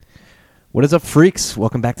What is up, freaks?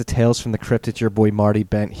 Welcome back to Tales from the Crypt. It's your boy Marty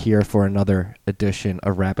Bent here for another edition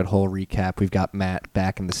of Rabbit Hole Recap. We've got Matt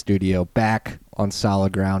back in the studio, back on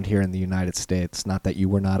solid ground here in the United States. Not that you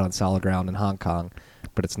were not on solid ground in Hong Kong,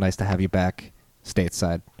 but it's nice to have you back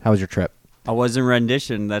stateside. How was your trip? I was in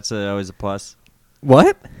rendition. That's always a plus.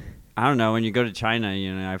 What? I don't know. When you go to China,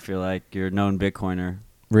 I feel like you're a known Bitcoiner.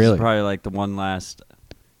 Really? This is probably like the one last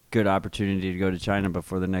good opportunity to go to China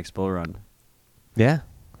before the next bull run. Yeah.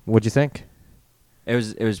 What'd you think? It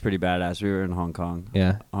was pretty badass. We were in Hong Kong.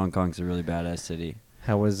 Yeah. Hong Kong's a really badass city.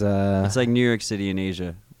 How was It's like New York City in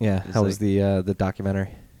Asia. Yeah. It's How was the documentary?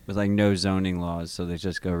 With like no zoning laws, so they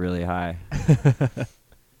just go really high.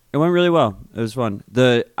 It went really well. It was fun.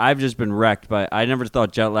 I've just been wrecked by. I never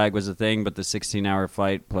thought jet lag was a thing, but the 16-hour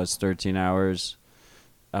flight plus 13 hours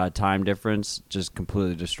time difference just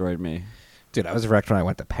completely destroyed me. Dude, I was wrecked when I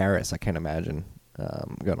went to Paris. I can't imagine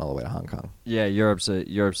going all the way to Hong Kong. Yeah, Europe's a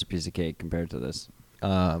piece of cake compared to this.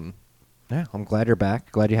 Yeah, I'm glad you're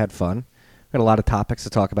back. Glad you had fun. We got a lot of topics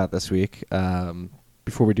to talk about this week.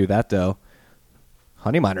 Before we do that, though,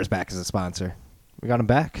 Honey Miner's back as a sponsor. We got them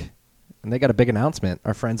back, and they got a big announcement.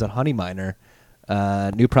 Our friends at Honey Miner,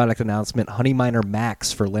 new product announcement: Honey Miner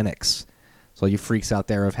Max for Linux. So you freaks out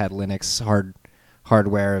there who have had Linux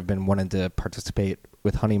hardware, have been wanting to participate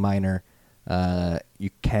with Honey Miner,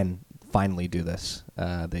 you can finally do this.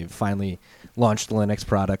 They've finally launched the Linux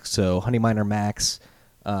product. So Honey Miner Max,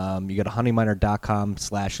 you go to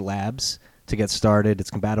honeyminer.com/labs to get started.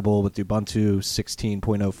 It's compatible with Ubuntu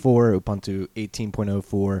 16.04, Ubuntu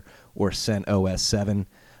 18.04, or CentOS 7.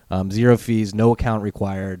 Zero fees, no account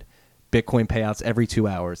required. Bitcoin payouts every 2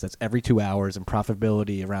 hours. That's every 2 hours, and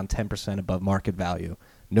profitability around 10% above market value.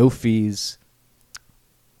 No fees,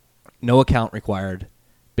 no account required.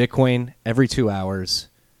 Bitcoin every 2 hours,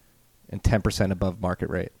 and 10% above market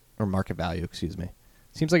rate, or market value, excuse me.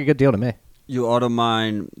 Seems like a good deal to me. You auto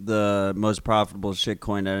mine the most profitable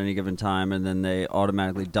shitcoin at any given time, and then they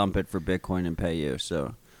automatically dump it for Bitcoin and pay you.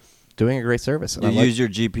 So Doing a great service. you use your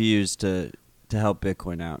GPUs to help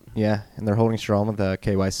Bitcoin out. Yeah, and they're holding strong with the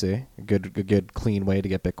KYC. A good, clean way to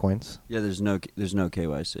get Bitcoins. Yeah, there's no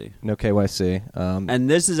KYC. No KYC. And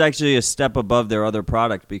this is actually a step above their other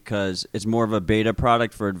product because it's more of a beta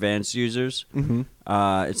product for advanced users. Mm-hmm.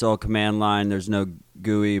 It's all command line. There's no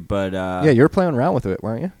GUI, but yeah, you were playing around with it,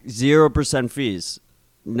 weren't you? 0% fees,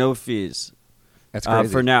 no fees. That's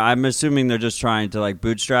crazy. For now, I'm assuming they're just trying to like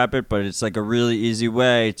bootstrap it, but it's like a really easy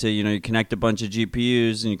way to you connect a bunch of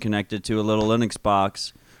GPUs and you connect it to a little Linux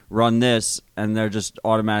box, run this, and they're just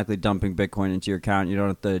automatically dumping Bitcoin into your account. You don't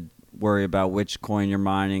have to worry about which coin you're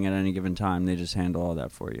mining at any given time. They just handle all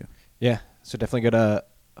that for you. Yeah, so definitely go to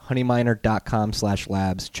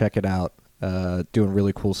honeyminer.com/labs. Check it out. Doing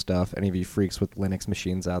really cool stuff. Any of you freaks with Linux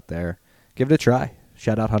machines out there, give it a try.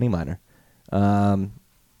 Shout out Honey Miner.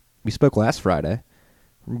 We spoke last Friday.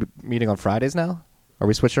 We're meeting on Fridays now? Are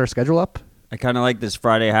we switching our schedule up? I kind of like this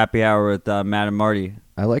Friday happy hour with Matt and Marty.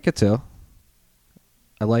 I like it too.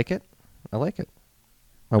 I like it. My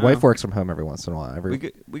wife works from home every once in a while. We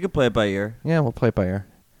could play it by ear. Yeah, we'll play it by ear.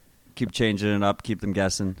 Keep changing it up. Keep them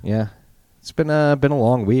guessing. Yeah. It's been a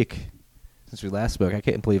long week since we last spoke. I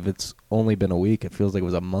can't believe it's only been a week. It feels like it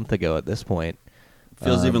was a month ago at this point.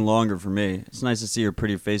 Feels even longer for me. It's nice to see your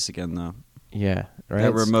pretty face again, though. Yeah,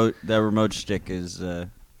 right. That remote shtick is.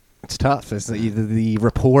 It's tough. The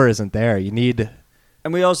rapport isn't there. You need.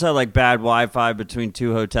 And we also had like bad Wi-Fi between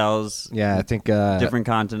two hotels. Yeah, I think different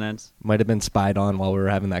continents. Might have been spied on while we were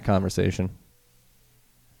having that conversation.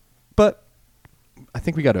 But I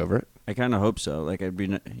think we got over it. I kind of hope so. Like it'd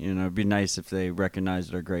be nice if they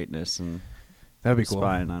recognized our greatness and that'd be cool.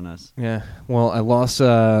 Spying on us. Yeah. Well, I lost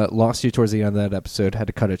you towards the end of that episode. Had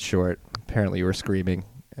to cut it short. Apparently, you were screaming.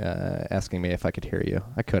 Asking me if I could hear you.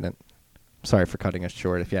 I couldn't. Sorry for cutting us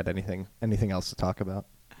short. If you had anything else to talk about,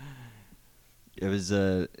 it's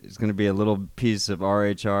going to be a little piece of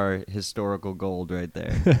RHR historical gold right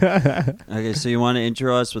there. Okay, so you want to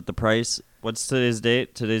intro us with the price? What's today's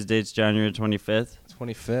date? Today's date's January 25th.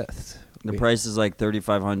 25th. The price is like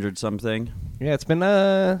 3,500 something. Yeah, it's been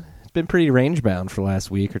pretty range bound for the last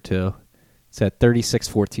week or two. It's at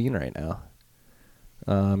 36.14 right now.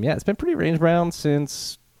 Yeah, it's been pretty range bound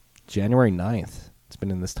since January 9th. It's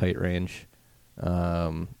been in this tight range.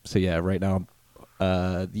 So yeah, right now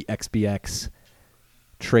the XBX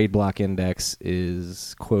trade block index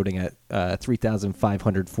is quoting at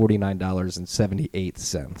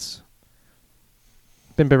 $3,549.78.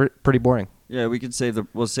 Been pretty boring. Yeah,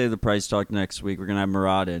 we'll save the price talk next week. We're gonna have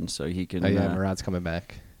Murad in, so he can. Oh yeah, Murad's coming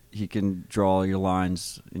back. He can draw your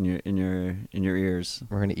lines in your ears.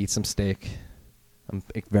 We're gonna eat some steak.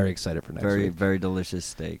 very excited for next Very, week. very delicious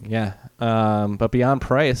steak. Yeah. But beyond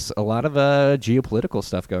price, a lot of geopolitical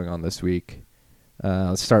stuff going on this week.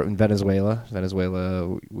 Let's start in Venezuela.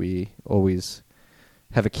 Venezuela, we always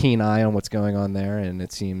have a keen eye on what's going on there, and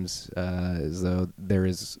it seems as though there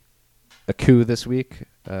is a coup this week,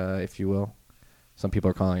 if you will. Some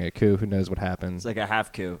people are calling it a coup. Who knows what happens? It's like a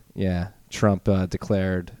half coup. Yeah. Trump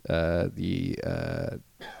declared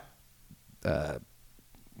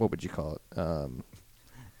what would you call it?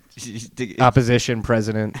 Opposition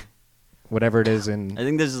president, whatever it is. I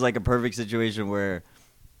think this is like a perfect situation where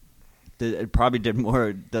it probably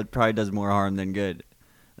does more harm than good.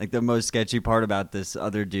 Like the most sketchy part about this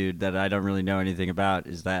other dude that I don't really know anything about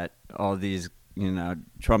is that all these,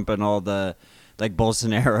 Trump and all the, like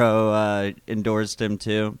Bolsonaro endorsed him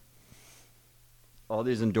too. All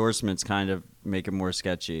these endorsements kind of make it more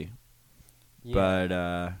sketchy. Yeah.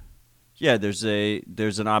 But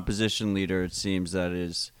there's an opposition leader, it seems, that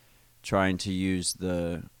is trying to use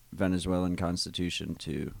the Venezuelan constitution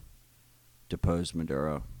to depose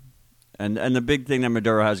Maduro. And the big thing that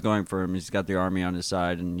Maduro has going for him, he's got the army on his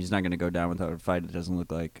side, and he's not going to go down without a fight, it doesn't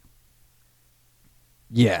look like.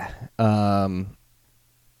 Yeah. I'm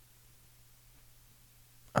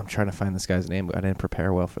trying to find this guy's name. I didn't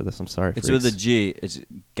prepare well for this. I'm sorry. It's with a G. It's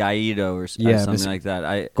Guaido or something like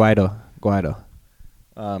that. Guaido.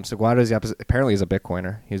 So Guaido is the opposite. Apparently, he's a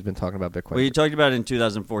Bitcoiner. He's been talking about Bitcoin. Well, you talked about it in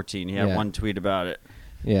 2014. He had one tweet about it.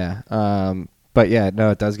 Yeah. But yeah,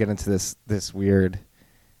 no, it does get into this weird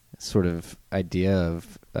sort of idea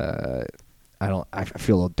of I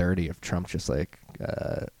feel a little dirty of Trump just like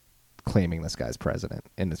claiming this guy's president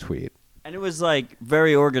in the tweet. And it was like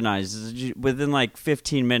very organized. Within like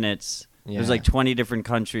 15 minutes, there's like 20 different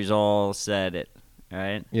countries all said it,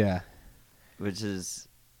 right? Yeah. Which is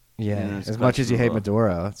as much as you hate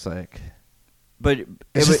Maduro, it's like, but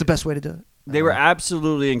it's just the best way to do it. They were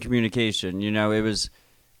absolutely in communication.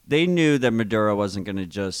 They knew that Maduro wasn't going to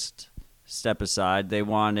just step aside. They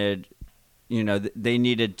wanted, they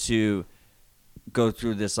needed to go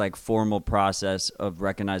through this like formal process of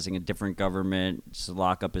recognizing a different government to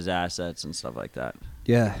lock up his assets and stuff like that.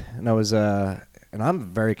 Yeah, and and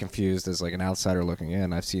I'm very confused as like an outsider looking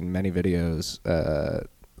in. I've seen many videos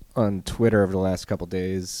on Twitter over the last couple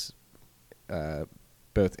days,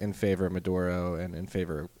 both in favor of Maduro and in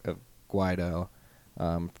favor of Guaido.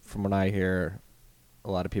 From what I hear,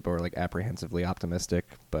 a lot of people are like apprehensively optimistic,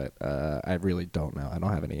 but I really don't know. I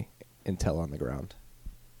don't have any intel on the ground.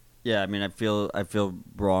 Yeah, I mean, I feel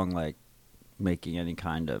wrong like making any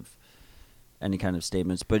kind of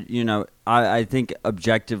statements, but I think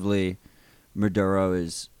objectively, Maduro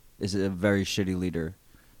is a very shitty leader.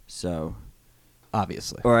 So,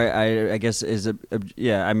 obviously, or I guess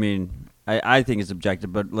I mean, I think it's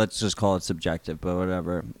objective, but let's just call it subjective. But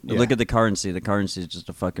whatever. Yeah. Look at the currency. The currency is just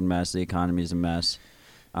a fucking mess. The economy is a mess.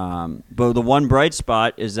 But the one bright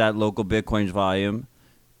spot is that local Bitcoin's volume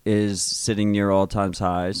is sitting near all-time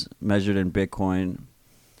highs, measured in Bitcoin.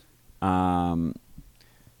 I'm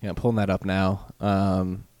pulling that up now.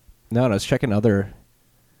 No, I was checking other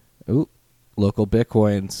local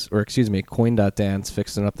Bitcoins, or excuse me, Coin.dance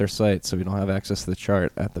fixing up their site, so we don't have access to the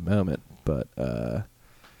chart at the moment. But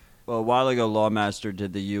well, a while ago, Lawmaster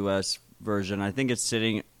did the U.S. version. I think it's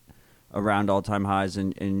sitting around all-time highs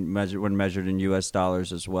when measured in U.S.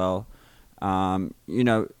 dollars as well.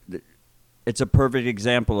 It's a perfect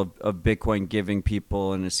example of Bitcoin giving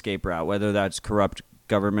people an escape route, whether that's corrupt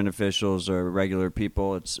government officials or regular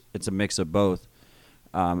people. It's a mix of both.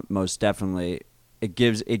 Most definitely, it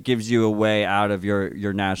gives you a way out of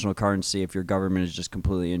your national currency if your government is just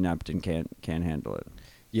completely inept and can't handle it.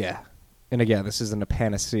 Yeah, and again, this isn't a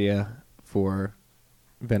panacea for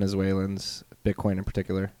Venezuelans, Bitcoin in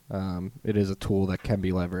particular. It is a tool that can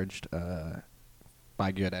be leveraged by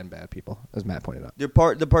good and bad people, as Matt pointed out.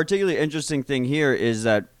 The particularly interesting thing here is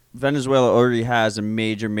that Venezuela already has a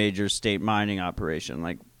major state mining operation,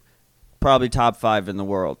 like probably top 5 in the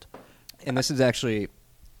world. And this is actually,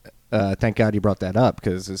 thank God you brought that up,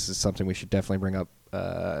 because this is something we should definitely bring up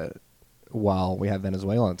while we have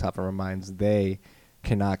Venezuela on top of our minds. They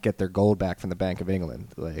cannot get their gold back from the Bank of England.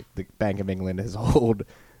 Like, the Bank of England is old.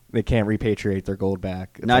 They can't repatriate their gold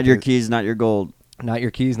back. It's not like your keys, not your gold. Not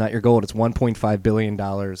your keys, not your gold. It's $1.5 billion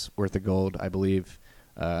worth of gold, I believe,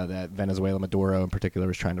 that Venezuela, Maduro in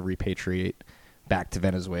particular, is trying to repatriate back to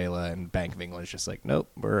Venezuela, and Bank of England is just like,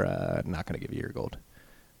 nope, we're not going to give you your gold.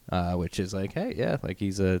 Which is like, hey, yeah, like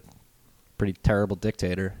he's a pretty terrible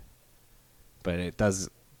dictator. But it does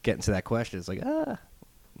get into that question. It's like,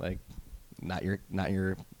 not your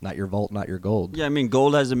vault, not your gold. Yeah, I mean,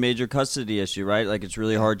 gold has a major custody issue, right? Like, it's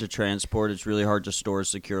really hard to transport. It's really hard to store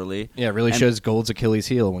securely. Yeah, it really shows gold's Achilles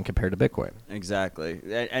heel when compared to Bitcoin. Exactly.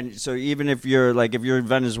 And so even if you're in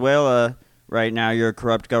Venezuela right now, you're a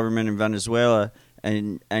corrupt government in Venezuela,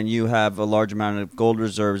 and you have a large amount of gold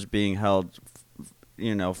reserves being held,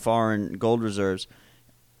 foreign gold reserves,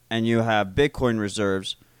 and you have Bitcoin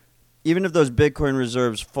reserves, even if those Bitcoin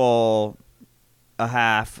reserves fall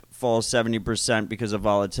 70% because of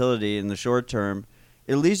volatility in the short term,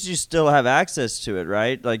 at least you still have access to it,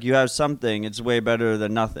 right? Like, you have something. It's way better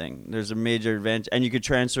than nothing. There's a major advantage. And you could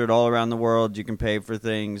transfer it all around the world. You can pay for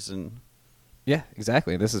things. And yeah,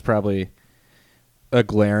 exactly. This is probably a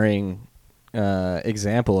glaring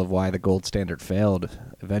example of why the gold standard failed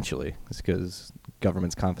eventually. It's because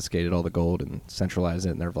governments confiscated all the gold and centralized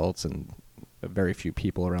it in their vaults, and very few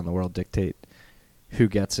people around the world dictate who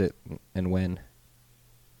gets it and when.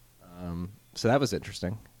 So that was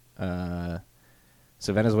interesting. So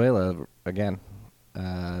Venezuela, again,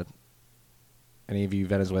 any of you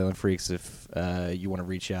Venezuelan freaks, if you want to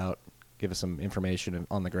reach out, give us some information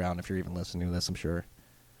on the ground if you're even listening to this, I'm sure.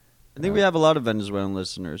 I think we have a lot of Venezuelan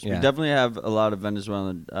listeners. Yeah. We definitely have a lot of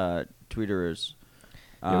Venezuelan tweeterers.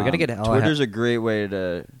 Yeah, we got to get Twitter's a great way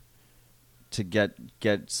to get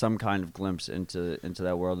some kind of glimpse into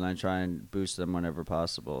that world, and I try and boost them whenever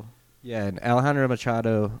possible. Yeah, and Alejandro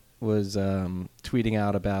Machado was tweeting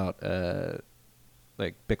out about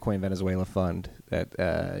like Bitcoin Venezuela Fund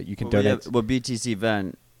that you can donate. BTC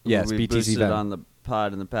Ven. Yes, we BTC boosted Ven on the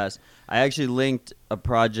pod in the past. I actually linked a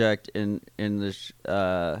project in the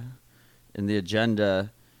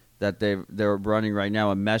agenda that they're running right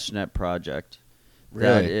now, a MeshNet project.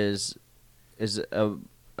 Really? That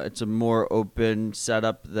it's a more open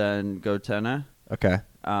setup than Gotenna. Okay.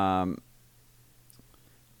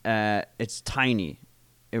 It's tiny.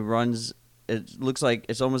 It looks like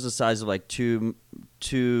it's almost the size of like two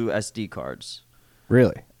SD cards.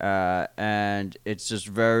 Really? And it's just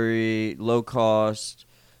very low cost,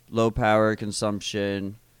 low power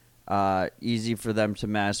consumption, easy for them to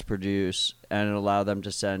mass produce, and allow them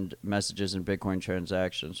to send messages and Bitcoin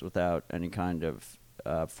transactions without any kind of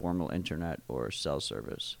formal internet or cell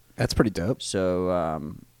service. That's pretty dope.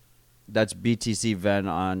 So that's BTC Ven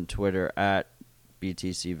on Twitter, at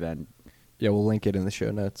BTC Ven. Yeah, we'll link it in the show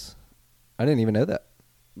notes. I didn't even know that.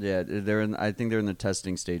 Yeah, I think they're in the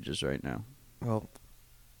testing stages right now. Well,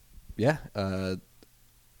 yeah,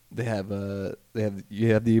 you have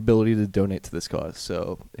the ability to donate to this cause.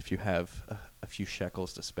 So if you have a few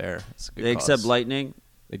shekels to spare, it's a good They cause. accept Lightning.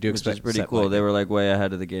 They do which is pretty accept cool. Lightning. They were like way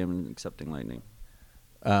ahead of the game in accepting Lightning.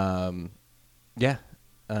 Yeah.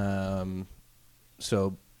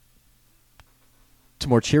 So to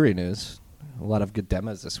more cheery news, a lot of good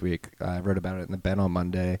demos this week. I wrote about it in the Ben on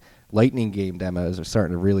Monday. Lightning game demos are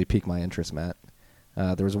starting to really pique my interest, Matt.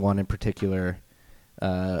 There was one in particular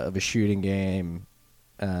of a shooting game.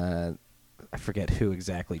 I forget who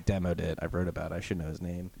exactly demoed it. I wrote about it. I should know his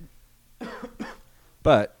name.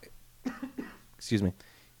 But, excuse me,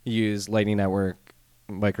 you use Lightning Network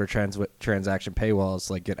microtransaction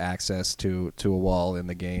paywalls to get access to a wall in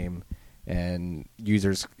the game, and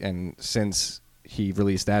users. And since he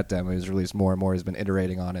released that demo, he's released more and more. He's been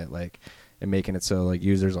iterating on it, and making it so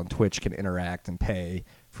users on Twitch can interact and pay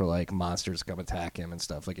for monsters to come attack him and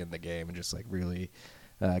stuff in the game, and just really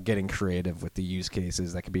getting creative with the use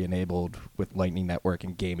cases that can be enabled with Lightning Network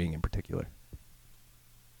and gaming in particular.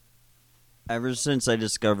 Ever since I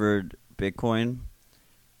discovered Bitcoin,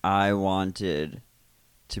 I wanted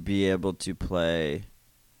to be able to play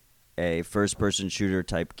a first-person shooter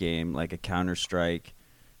type game, like a Counter-Strike,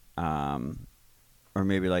 or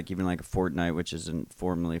maybe even a Fortnite, which isn't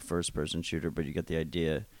formally first-person shooter, but you get the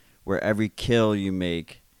idea, where every kill you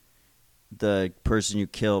make, the person you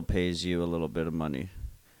kill pays you a little bit of money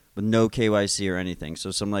with no KYC or anything.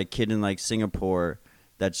 So some kid in Singapore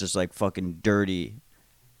that's just fucking dirty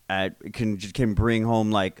can bring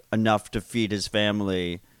home enough to feed his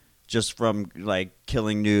family just from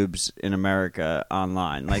killing noobs in America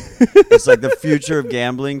online. It's the future of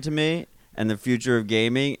gambling to me and the future of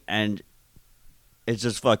gaming, and it's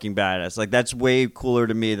just fucking badass. That's way cooler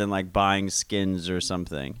to me than buying skins or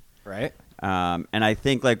something. Right. And I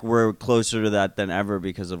think we're closer to that than ever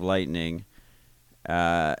because of Lightning.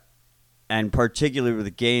 And particularly with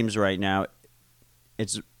the games right now,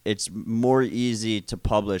 it's more easy to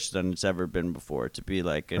publish than it's ever been before, to be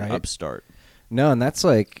an upstart. No, and that's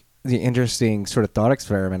the interesting sort of thought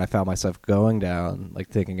experiment I found myself going down,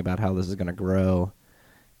 thinking about how this is going to grow.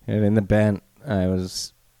 And in the bent, I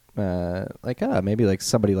was maybe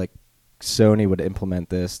somebody like Sony would implement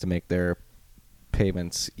this to make their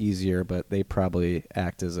payments easier, but they probably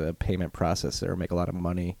act as a payment processor or make a lot of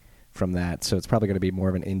money from that. So it's probably going to be more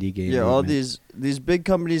of an indie game. Yeah, all movement. these big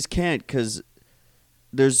companies can't because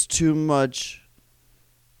there's too much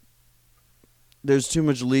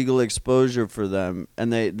legal exposure for them,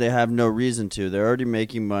 and they have no reason to. They're already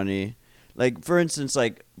making money. Like for instance,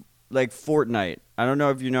 like Fortnite. I don't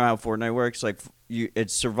know if you know how Fortnite works. Like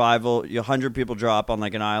it's survival. 100 people drop on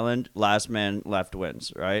like an island. Last man left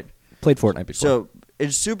wins. Right. Played Fortnite before. So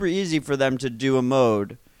it's super easy for them to do a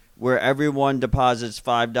mode where everyone deposits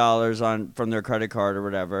 $5 from their credit card or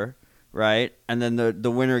whatever, right? And then the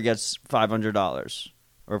winner gets $500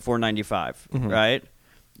 or $495, right?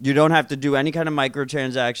 You don't have to do any kind of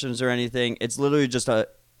microtransactions or anything. It's literally just a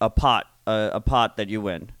pot that you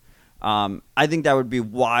win. I think that would be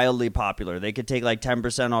wildly popular. They could take like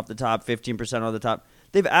 10% off the top, 15% off the top.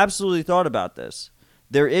 They've absolutely thought about this.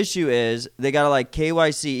 Their issue is they got to like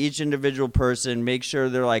KYC each individual person, make sure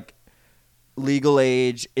they're like legal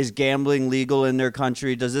age. Is gambling legal in their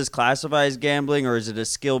country? Does this classify as gambling or is it a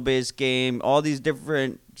skill-based game? All these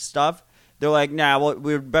different stuff. They're like, nah, well,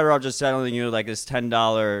 we're better off just selling you like this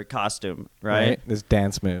 $10 costume, right? This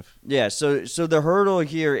dance move. Yeah, so the hurdle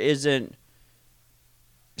here isn't.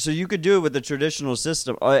 So you could do it with the traditional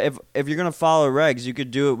system. If you're gonna follow regs, you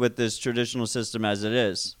could do it with this traditional system as it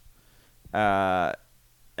is.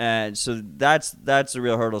 And so that's the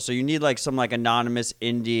real hurdle. So you need like some like anonymous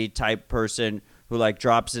indie type person who like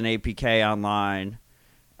drops an APK online,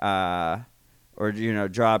 or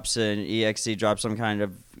drops an exe, drops some kind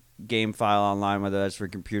of game file online, whether that's for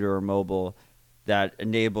computer or mobile, that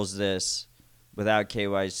enables this without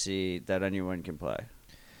KYC that anyone can play.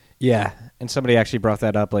 Yeah, and somebody actually brought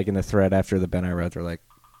that up like in the thread after the Ben I wrote. They're like,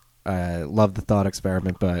 I love the thought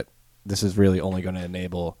experiment, but this is really only going to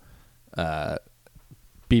enable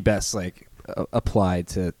be best like applied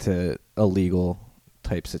to illegal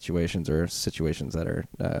type situations or situations that are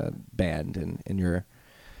banned in your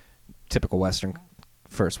typical Western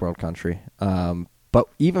first world country. But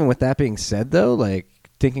even with that being said, though, like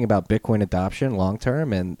thinking about Bitcoin adoption long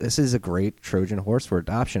term, and this is a great Trojan horse for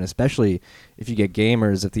adoption, especially if you get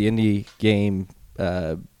gamers. If the indie game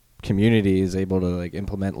community is able to like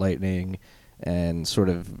implement Lightning and sort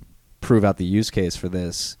of prove out the use case for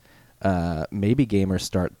this, maybe gamers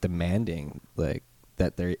start demanding like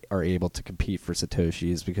that they are able to compete for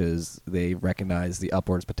Satoshis because they recognize the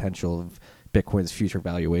upwards potential of Bitcoin's future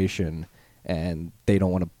valuation, and they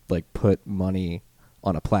don't want to like put money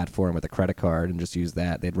on a platform with a credit card and just use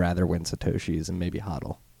that. They'd rather win Satoshis and maybe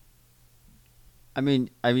HODL. I mean,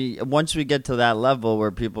 once we get to that level where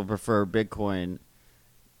people prefer Bitcoin,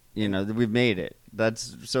 we've made it.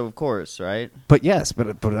 That's so, of course, right? But yes,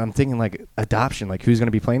 but I'm thinking like adoption, like who's going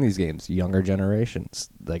to be playing these games? Younger generations.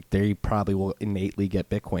 Like they probably will innately get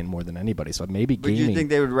Bitcoin more than anybody. So maybe But gaming. do you think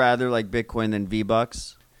they would rather like Bitcoin than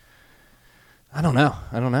V-Bucks? I don't know.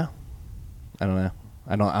 I'm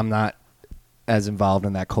not as involved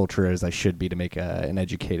in that culture as I should be to make an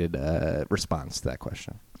educated response to that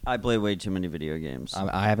question. I play way too many video games.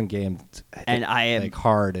 I haven't gamed and I am like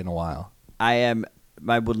hard in a while.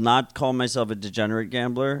 I would not call myself a degenerate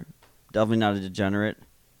gambler. Definitely not a degenerate.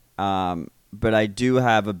 But I do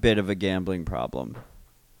have a bit of a gambling problem.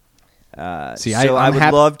 I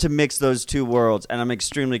would love to mix those two worlds, and I'm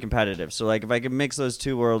extremely competitive. So like if I could mix those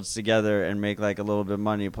two worlds together and make like a little bit of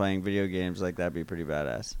money playing video games, like that'd be pretty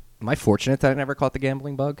badass. Am I fortunate that I never caught the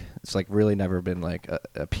gambling bug? It's like really never been like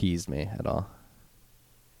appeased me at all.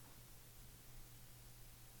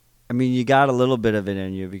 I mean, you got a little bit of it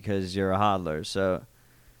in you because you're a hodler. So,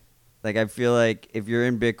 like, I feel like if you're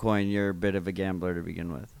in Bitcoin, you're a bit of a gambler to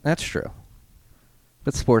begin with. That's true.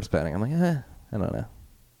 But sports betting, I'm like, I don't know.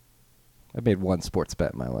 I made one sports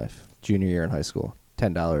bet in my life. Junior year in high school.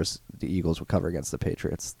 $10 the Eagles would cover against the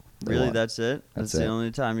Patriots. Really? Won. That's it? That's the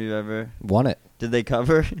only time you've ever... Won it. Did they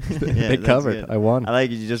cover? Yeah, they covered. Good. I won. I like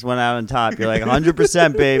it. You just went out on top. You're like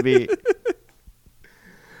 100%, baby.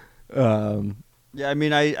 Yeah, I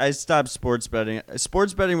mean, I stopped sports betting.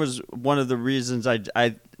 Sports betting was one of the reasons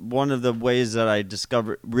one of the ways that I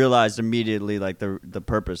realized immediately like the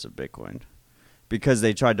purpose of Bitcoin, because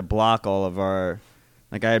they tried to block all of our,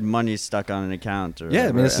 like I had money stuck on an account. Or yeah,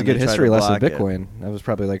 I mean, this is a good history lesson with Bitcoin. That was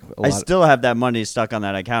probably like a lot. I still have that money stuck on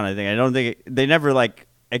that account. I don't think they never like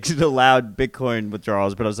allowed Bitcoin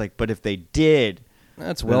withdrawals, but I was like, but if they did,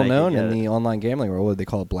 that's well known in the online gambling world. What did they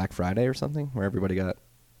call it, Black Friday or something, where everybody got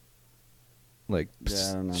like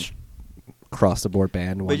I don't know. Across the board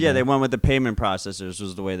banned. But yeah, they went with the payment processors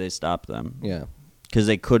was the way they stopped them. Yeah, because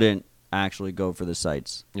they couldn't actually go for the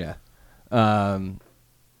sites. Yeah.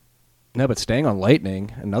 No, but staying on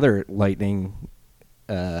Lightning, another Lightning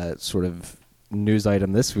sort of news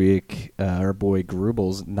item this week. Our boy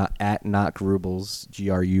Grubles, not Grubles,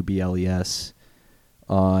 Grubles,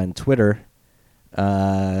 on Twitter,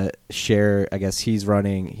 I guess he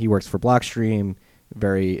works for Blockstream,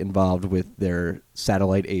 very involved with their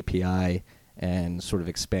satellite API and sort of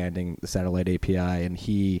expanding the satellite API, and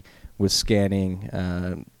he was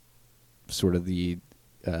scanning sort of the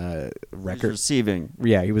record. Receiving.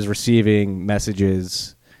 Yeah, he was receiving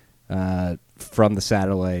messages from the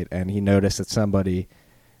satellite, and he noticed that somebody,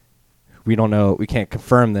 we don't know, we can't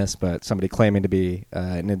confirm this, but somebody claiming to be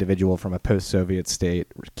an individual from a post-Soviet state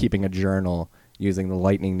keeping a journal using the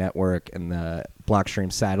Lightning Network and the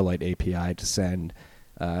Blockstream satellite API to send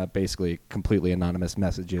basically completely anonymous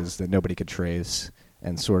messages that nobody could trace.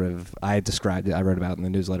 And sort of, I wrote about it in the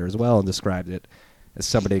newsletter as well, and described it as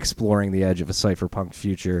somebody exploring the edge of a cypherpunk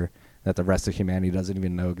future that the rest of humanity doesn't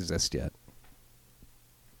even know exists yet.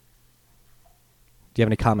 Do you have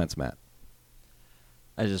any comments, Matt?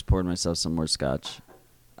 I just poured myself some more scotch.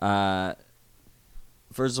 First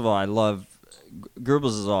of all, I love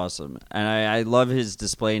Grubles is awesome, and I love his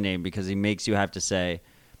display name because he makes you have to say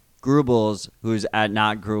Grubles, who's at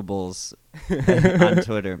not Grubles on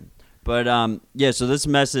Twitter. But yeah, so this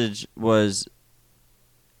message was,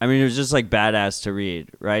 I mean, it was just like badass to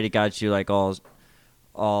read, right? It got you like all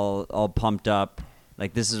pumped up,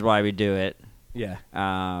 like this is why we do it. Yeah.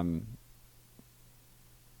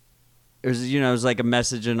 It was, it was like a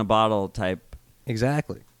message in a bottle type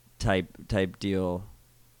deal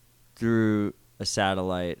through a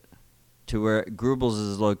satellite to where Grubles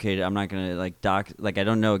is located. I'm not gonna I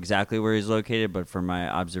don't know exactly where he's located, but from my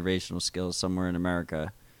observational skills, somewhere in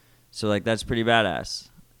America. So like that's pretty badass,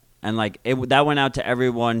 and like that went out to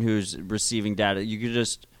everyone who's receiving data. You could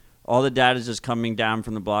just all the data is just coming down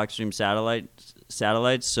from the Blockstream satellites.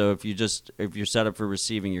 So if you're set up for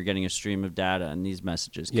receiving, you're getting a stream of data, and these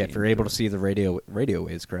messages. Yeah, if you're able to see the radio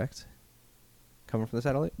waves, correct? Coming from the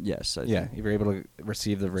satellite? Yes. If you're able to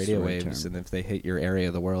receive the radio waves, and if they hit your area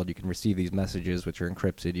of the world, you can receive these messages, which are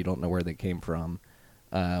encrypted. You don't know where they came from,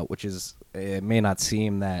 which is, it may not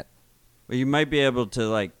seem that. Well, you might be able to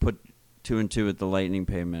like put 2 and 2 with the Lightning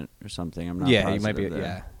payment or something. I'm not. Yeah, positive you might be. there.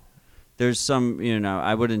 Yeah. There's some,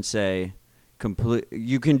 I wouldn't say complete.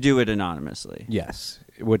 You can do it anonymously. Yes,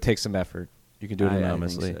 it would take some effort. You can do it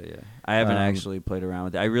anonymously. I think so, yeah. I haven't actually played around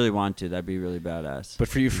with it. I really want to. That'd be really badass. But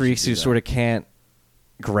for you freaks who sort of can't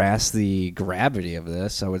grasp the gravity of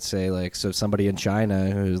this, I would say, like, so somebody in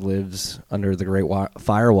China who lives under the Great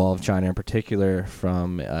Firewall of China in particular,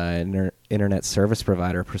 from an internet service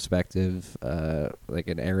provider perspective, like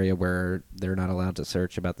an area where they're not allowed to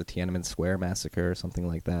search about the Tiananmen Square massacre or something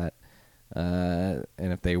like that. And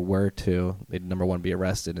if they were to, they'd, number one, be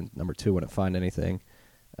arrested, and number two, wouldn't find anything.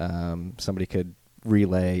 Somebody could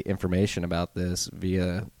relay information about this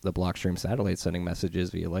via the Blockstream satellite, sending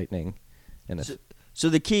messages via Lightning. And so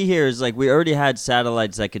the key here is, like, we already had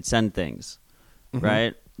satellites that could send things,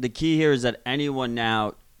 right? The key here is that anyone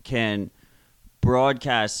now can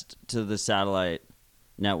broadcast to the satellite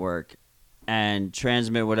network and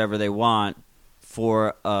transmit whatever they want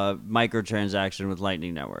for a microtransaction with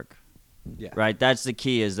Lightning Network. Yeah. Right? That's the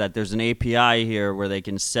key, is that there's an API here where they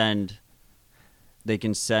can send the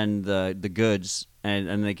goods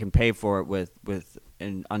and they can pay for it with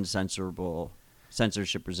an uncensorable,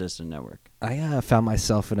 censorship-resistant network. I found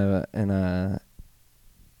myself in a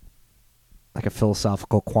like a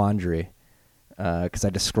philosophical quandary because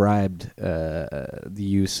I described the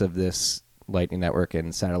use of this Lightning Network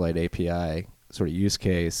and satellite API sort of use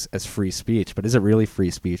case as free speech, but is it really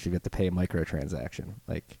free speech if you have to pay a microtransaction?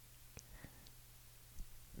 Like,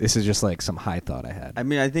 this is just like some high thought I had. I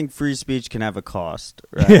mean, I think free speech can have a cost,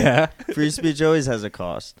 right? Yeah. Free speech always has a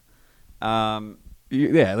cost.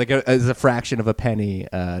 Yeah, like as a fraction of a penny,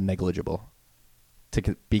 negligible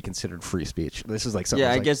to be considered free speech. This is like something.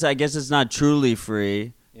 Yeah, I guess it's not truly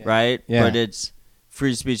free, right? Yeah. But it's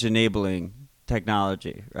free speech enabling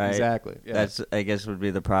technology, right? Exactly. Yeah. That's, I guess, would be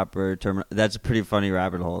the proper term. That's a pretty funny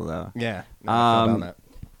rabbit hole, though. Yeah. No, I found that.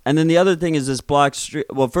 And then the other thing is this Blockstream.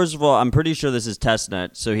 Well, first of all, I'm pretty sure this is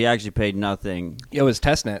testnet, so he actually paid nothing. It was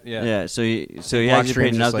testnet. Yeah. Yeah. So he actually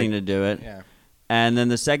paid nothing to do it. Yeah. And then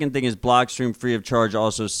the second thing is Blockstream free of charge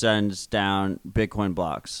also sends down Bitcoin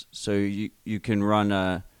blocks, so you can run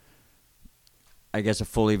a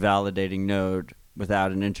fully validating node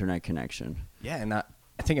without an internet connection. Yeah, and I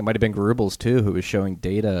think it might have been Grubles too, who was showing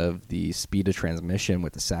data of the speed of transmission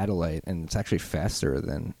with the satellite, and it's actually faster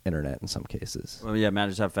than internet in some cases. Well, yeah, it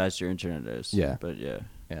matters how fast your internet is. Yeah. But yeah.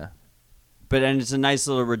 Yeah. But and it's a nice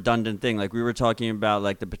little redundant thing. Like we were talking about,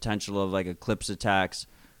 like the potential of like Eclipse attacks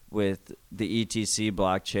with the ETC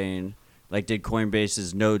blockchain. Like, did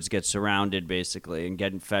Coinbase's nodes get surrounded basically and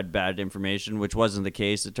getting fed bad information, which wasn't the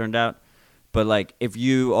case, it turned out. But like, if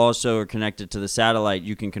you also are connected to the satellite,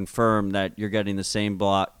 you can confirm that you're getting the same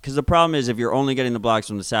block. Because the problem is, if you're only getting the blocks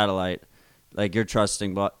from the satellite, like you're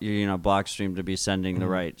trusting Blockstream to be sending the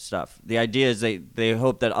right stuff. The idea is they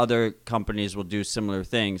hope that other companies will do similar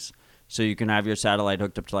things, so you can have your satellite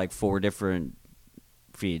hooked up to like 4 different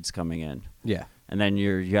feeds coming in. Yeah. And then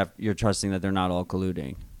you're trusting that they're not all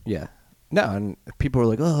colluding. Yeah. No, and people are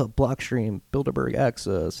like, oh, Blockstream, Bilderberg X,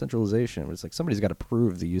 centralization. It's like somebody's got to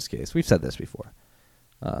prove the use case. We've said this before.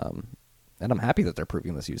 And I'm happy that they're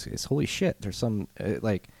proving this use case. Holy shit. There's some,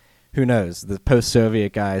 who knows? The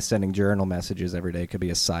post-Soviet guy sending journal messages every day could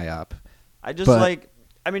be a psyop. I just it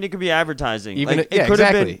could be advertising. Even like, it could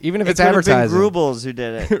exactly. Have been, even if it's advertising. It could have been Grubels who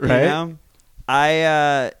did it. Right? You know?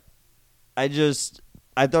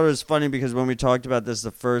 I thought it was funny because when we talked about this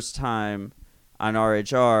the first time on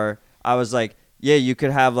RHR, I was like, yeah, you could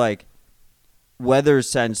have like weather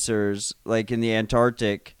sensors like in the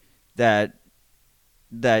Antarctic that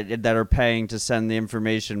are paying to send the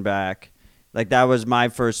information back. Like that was my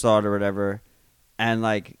first thought or whatever. And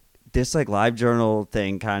like this like LiveJournal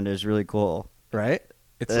thing kind of is really cool. Right?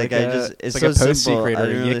 It's like it's so like a post simple. secret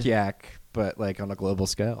or a yik yak, but like on a global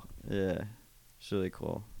scale. Yeah. It's really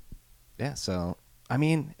cool. Yeah, so I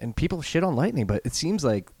mean, and people shit on Lightning, but it seems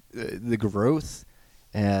like the growth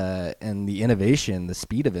and the innovation, the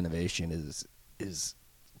speed of innovation is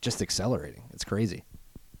just accelerating. It's crazy.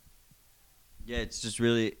 Yeah, it's just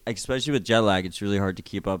really, especially with jet lag, it's really hard to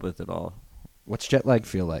keep up with it all. What's jet lag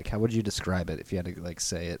feel like? How would you describe it if you had to like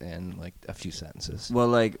say it in like a few sentences? Well,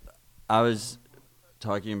 like I was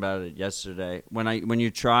talking about it yesterday. When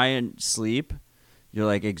you try and sleep, you're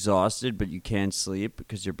like exhausted, but you can't sleep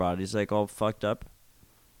because your body's like all fucked up.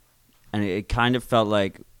 And it kind of felt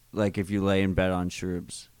like if you lay in bed on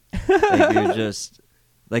shrooms. Like you're just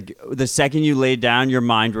like the second you laid down, your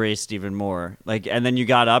mind raced even more. Like, and then you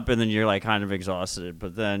got up and then you're like kind of exhausted,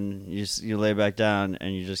 but then you lay back down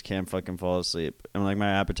and you just can't fucking fall asleep. And like my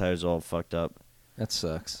appetite is all fucked up. That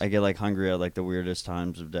sucks. I get like hungry at like the weirdest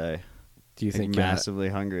times of day. Do you think massively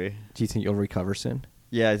hungry? Do you think you'll recover soon?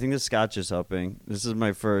 Yeah, I think the scotch is helping. This is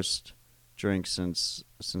my first drink since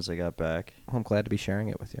I got back. Well, I'm glad to be sharing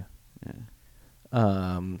it with you.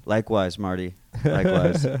 Yeah. Likewise, Marty.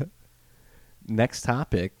 Likewise. Next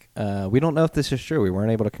topic. We don't know if this is true. We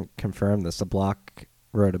weren't able to confirm this. The Block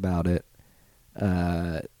wrote about it.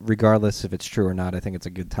 Regardless if it's true or not, I think it's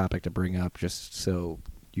a good topic to bring up just so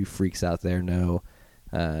you freaks out there know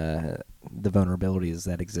the vulnerabilities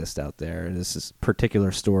that exist out there. And this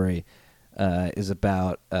particular story is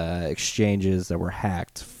about exchanges that were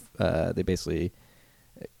hacked. They basically...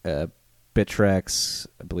 Bittrex,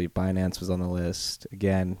 I believe Binance was on the list.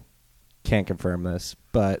 Again, can't confirm this,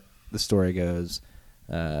 but the story goes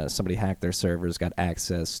somebody hacked their servers, got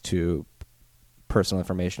access to personal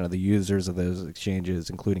information of the users of those exchanges,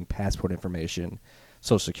 including passport information,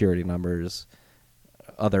 social security numbers,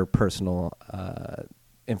 other personal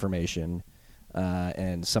information,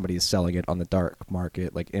 and somebody is selling it on the dark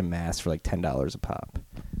market, like en masse, for like $10 a pop.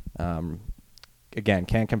 Again,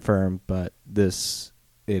 can't confirm, but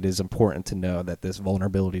it is important to know that this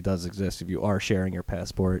vulnerability does exist. If you are sharing your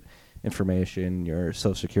passport information, your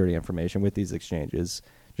social security information with these exchanges,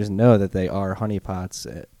 just know that they are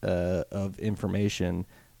honeypots of information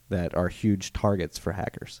that are huge targets for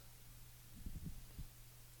hackers.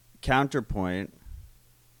 Counterpoint,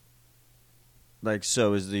 like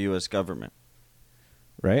so is the U.S. government.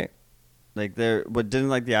 Right? Like didn't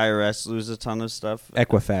like the IRS lose a ton of stuff?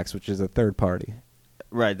 Equifax, which is a third party.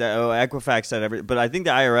 Right. Equifax said everything. But I think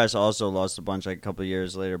the IRS also lost a bunch like a couple of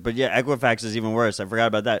years later. But yeah, Equifax is even worse. I forgot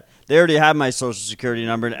about that. They already have my social security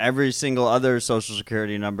number and every single other social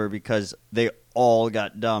security number because they all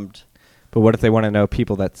got dumped. But what if they want to know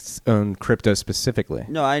people that own crypto specifically?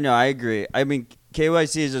 No, I know. I agree. I mean,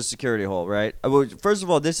 KYC is a security hole, right? Well, first of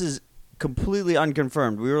all, this is completely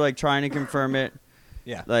unconfirmed. We were like trying to confirm it.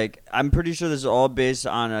 Yeah. Like, I'm pretty sure this is all based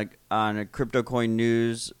on a CryptoCoin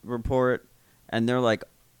news report. And they're like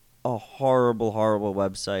a horrible, horrible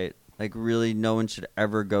website. Like really, no one should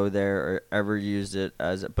ever go there or ever use it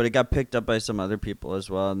but it got picked up by some other people as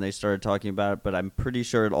well, and they started talking about it. But I'm pretty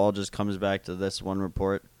sure it all just comes back to this one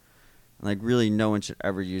report. And like really, no one should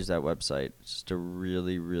ever use that website. It's just a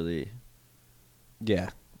really, really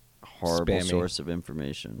horrible spammy source of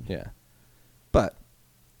information. Yeah. But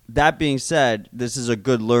that being said, this is a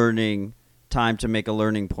good learning time to make a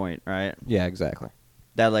learning point, right? Yeah, exactly.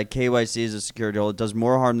 That like KYC is a security hole. It does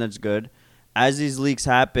more harm than it's good. As these leaks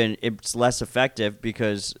happen, it's less effective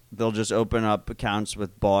because they'll just open up accounts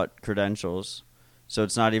with bought credentials. So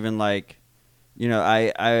it's not even like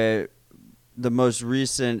the most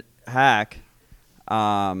recent hack,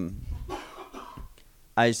 I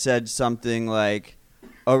said something like,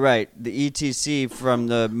 "Oh right, the ETC from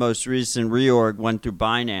the most recent reorg went through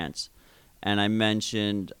Binance," and I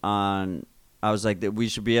mentioned I was like that we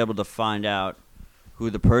should be able to find out who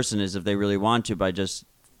the person is if they really want to by just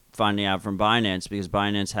finding out from Binance, because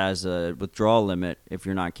Binance has a withdrawal limit if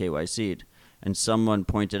you're not KYC'd. And someone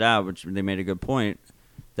pointed out, which they made a good point,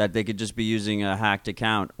 that they could just be using a hacked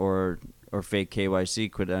account or fake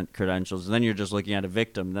KYC credentials. And then you're just looking at a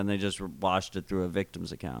victim. Then they just washed it through a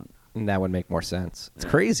victim's account. And that would make more sense. It's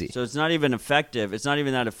crazy. So it's not even effective. It's not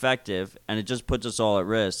even that effective, and it just puts us all at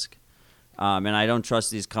risk. And I don't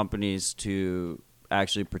trust these companies to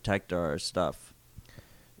actually protect our stuff.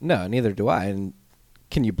 No, neither do I. And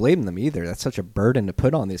can you blame them either? That's such a burden to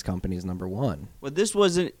put on these companies, number one. Well, they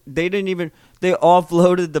offloaded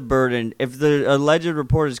the burden. If the alleged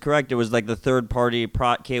report is correct, it was like the third-party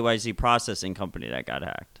KYC processing company that got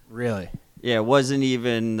hacked. Really? Yeah, it wasn't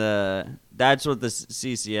even that's what the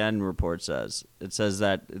CCN report says. It says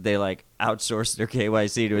that they like outsourced their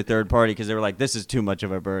KYC to a third party because they were like, this is too much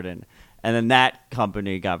of a burden. And then that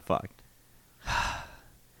company got fucked.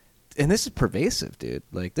 And this is pervasive, dude.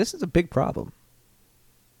 Like, this is a big problem.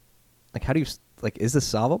 Like, how do you, like, is this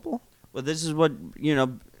solvable? Well, this is what,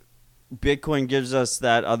 Bitcoin gives us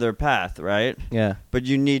that other path, right? Yeah. But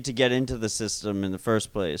you need to get into the system in the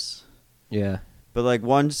first place. Yeah. But, like,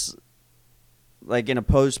 once, like, in a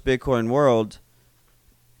post-Bitcoin world,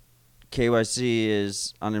 KYC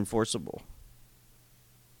is unenforceable.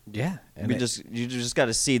 Yeah. And You just got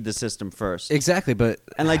to seed the system first. Exactly, but...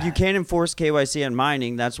 And, like, you can't enforce KYC on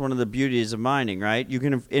mining. That's one of the beauties of mining, right? You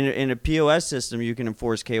can in a POS system, you can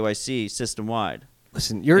enforce KYC system-wide.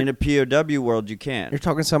 Listen, in a POW world, you can't. You're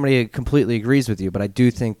talking to somebody who completely agrees with you, but I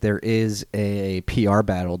do think there is a PR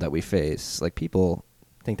battle that we face. Like, people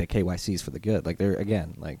think that KYC is for the good. Like, they're,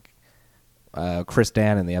 again, like, Chris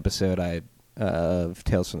Dan in the episode of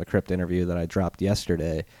Tales from the Crypt interview that I dropped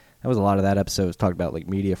yesterday, that was a lot of that episode was talking about, like,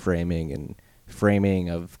 media framing and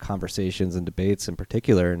framing of conversations and debates in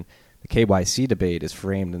particular. And the KYC debate is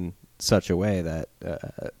framed in such a way that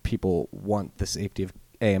people want the safety of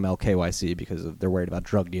AML KYC because they're worried about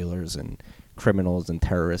drug dealers and criminals and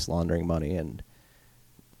terrorists laundering money. And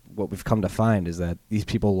what we've come to find is that these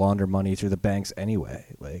people launder money through the banks anyway.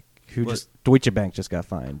 Like, Deutsche Bank just got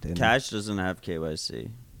fined. And Cash doesn't have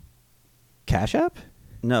KYC. Cash App?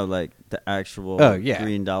 No, like the actual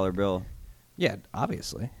green dollar bill. Yeah,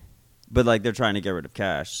 obviously. But like they're trying to get rid of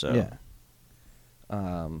cash, so yeah.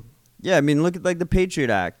 Yeah, I mean, look at like the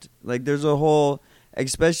Patriot Act. Like, there's a whole,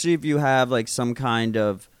 especially if you have like some kind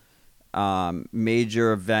of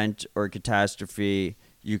major event or catastrophe,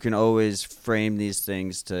 you can always frame these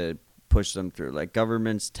things to push them through. Like,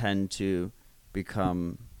 governments tend to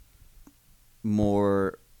become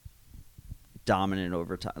more dominant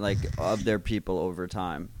over time, like of their people over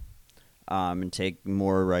time, and take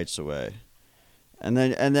more rights away. And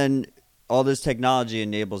then all this technology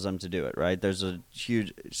enables them to do it, right? There's a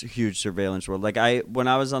huge surveillance world. Like, when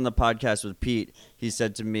I was on the podcast with Pete, he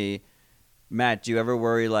said to me, Matt, do you ever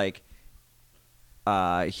worry, like,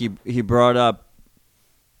 he brought up,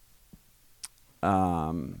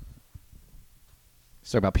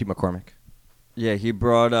 Sorry about Pete McCormick. Yeah, he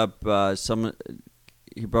brought up a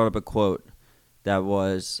quote that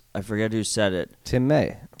was, I forget who said it. Tim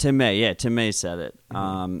May. Tim May said it.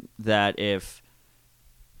 Mm-hmm. That if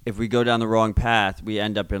we go down the wrong path, we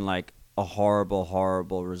end up in like a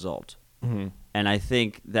horrible result. Mm-hmm. And I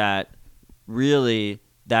think that really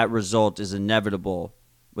that result is inevitable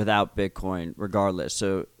without Bitcoin, regardless.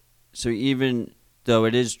 So even though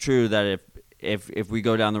it is true that if we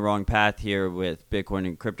go down the wrong path here with Bitcoin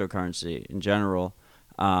and cryptocurrency in general,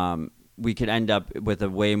 we could end up with a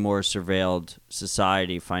way more surveilled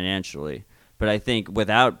society financially. But I think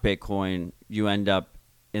without Bitcoin, you end up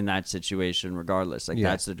in that situation regardless. Like,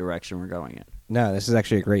 that's the direction we're going in. No, this is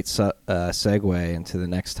actually a great segue into the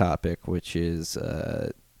next topic, which is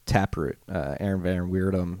Taproot. Aaron Van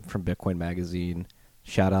Weerdum from Bitcoin Magazine.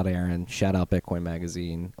 Shout out Aaron. Shout out Bitcoin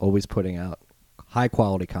Magazine. Always putting out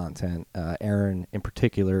high-quality content. Aaron, in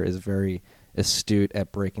particular, is very astute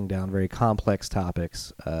at breaking down very complex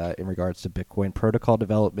topics in regards to Bitcoin protocol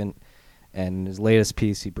development. And in his latest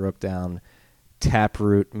piece, he broke down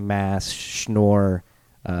Taproot, Mask, Schnorr,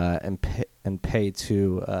 and pay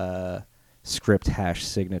to script hash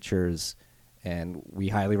signatures. And we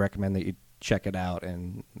highly recommend that you check it out.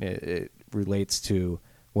 And it relates to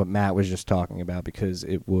what Matt was just talking about, because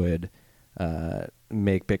it would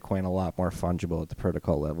make Bitcoin a lot more fungible at the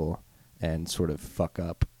protocol level and sort of fuck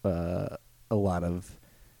up a lot of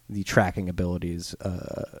the tracking abilities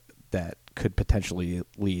that could potentially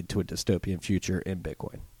lead to a dystopian future in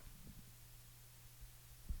Bitcoin.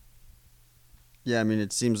 Yeah, I mean,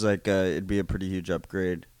 it seems like it'd be a pretty huge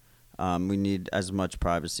upgrade. We need as much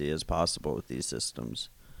privacy as possible with these systems.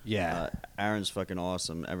 Yeah. Aaron's fucking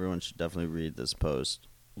awesome. Everyone should definitely read this post.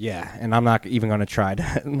 Yeah, and I'm not even going to try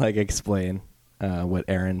to like explain what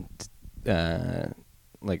Aaron,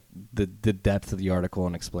 like the depth of the article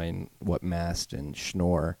and explain what Mast and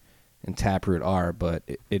Schnorr and Taproot are, but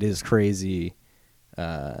it is crazy,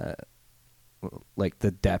 like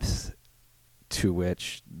the depth to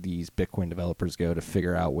which these Bitcoin developers go to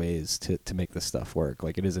figure out ways to make this stuff work.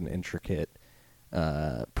 Like it is an intricate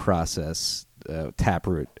process,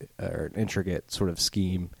 Taproot, or an intricate sort of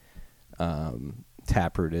scheme.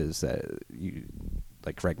 Taproot is that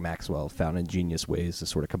like Greg Maxwell found ingenious ways to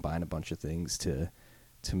sort of combine a bunch of things to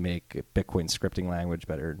make Bitcoin scripting language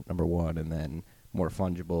better, number one, and then more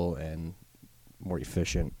fungible and more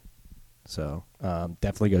efficient. So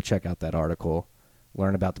definitely go check out that article,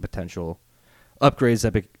 learn about the potential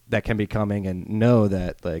upgrades that can be coming, and know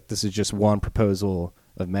that like this is just one proposal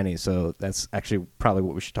of many. So that's actually probably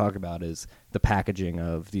what we should talk about is the packaging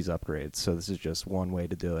of these upgrades. So this is just one way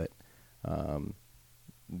to do it.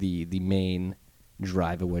 The main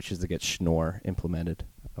drive of which is to get Schnorr implemented.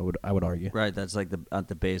 I would argue. Right, that's like at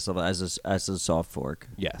the base level as a soft fork.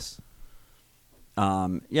 Yes.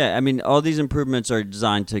 Yeah, I mean, all these improvements are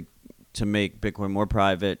designed to make Bitcoin more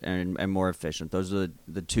private and more efficient. Those are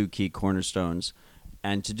the two key cornerstones,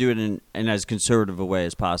 and to do it in as conservative a way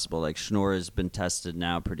as possible. Like Schnorr has been tested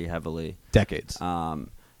now pretty heavily, Decades. and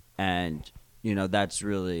that's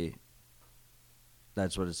what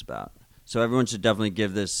it's about. So everyone should definitely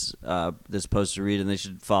give this post a read, and they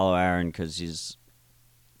should follow Aaron because he's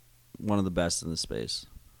one of the best in the space.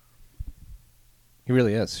 He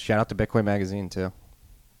really is. Shout out to Bitcoin Magazine too.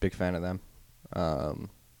 Big fan of them.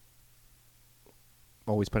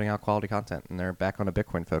 Always putting out quality content, and they're back on a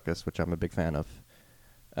Bitcoin focus, which I'm a big fan of.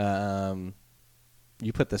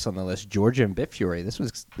 You put this on the list, Georgia and Bitfury.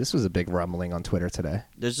 This was a big rumbling on Twitter today.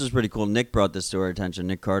 This is pretty cool. Nick brought this to our attention.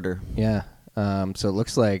 Nick Carter. Yeah. So it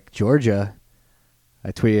looks like Georgia,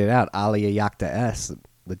 I tweeted out, Aliyah Yakta S,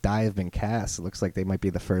 the die have been cast. It looks like they might be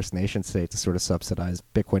the first nation state to sort of subsidize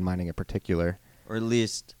Bitcoin mining in particular. Or at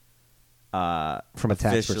least from a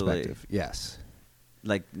tax officially, perspective. Yes.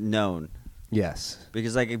 Like known. Yes.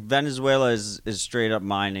 Because like Venezuela is straight up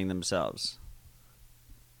mining themselves.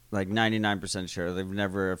 Like 99% sure. They've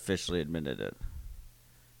never officially admitted it.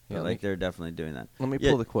 Yeah, like they're definitely doing that. Let me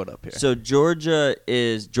pull the quote up here. So Georgia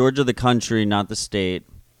the country, not the state.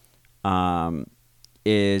 They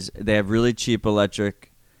have really cheap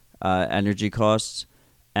electric energy costs,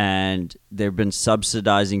 and they've been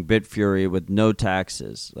subsidizing Bitfury with no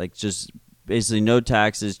taxes, like just basically no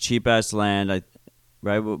taxes, cheap ass land.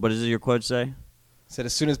 Right? What does your quote say? Said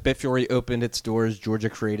as soon as Bitfury opened its doors, Georgia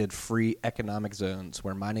created free economic zones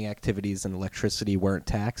where mining activities and electricity weren't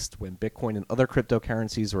taxed. When Bitcoin and other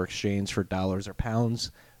cryptocurrencies were exchanged for dollars or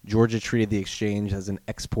pounds, Georgia treated the exchange as an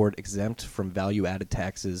export exempt from value-added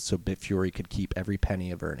taxes so Bitfury could keep every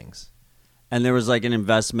penny of earnings. And there was like an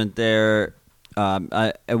investment there.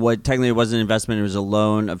 What technically it wasn't an investment, it was a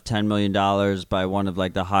loan of $10 million by one of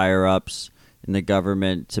like the higher-ups in the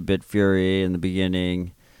government to Bitfury in the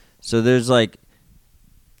beginning. So there's like,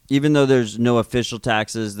 even though there's no official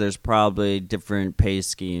taxes, there's probably different pay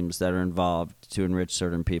schemes that are involved to enrich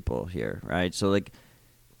certain people here, right? So like,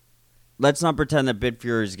 let's not pretend that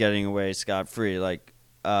Bitfury is getting away scot-free. Like,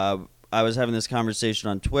 I was having this conversation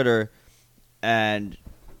on Twitter, and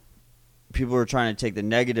people were trying to take the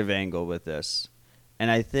negative angle with this.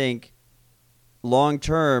 And I think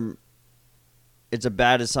long-term, it's a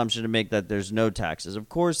bad assumption to make that there's no taxes. Of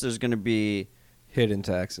course, there's going to be hidden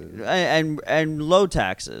taxes and low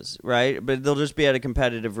taxes, right? But they'll just be at a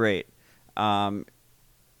competitive rate. They're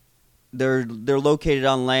located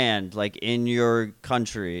on land, like in your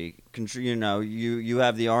country. You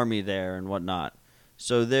have the army there and whatnot.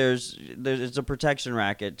 So there's it's a protection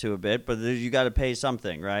racket to a bit, but you got to pay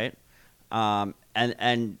something, right?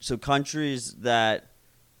 And so countries that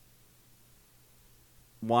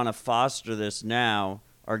want to foster this now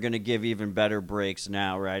are going to give even better breaks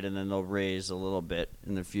now, right? And then they'll raise a little bit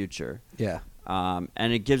in the future. Yeah.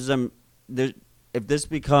 And it gives them, if this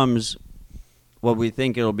becomes what we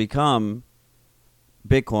think it'll become,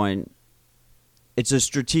 Bitcoin, it's a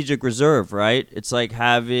strategic reserve, right? It's like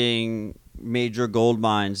having major gold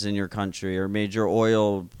mines in your country or major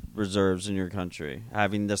oil reserves in your country,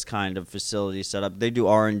 having this kind of facility set up. They do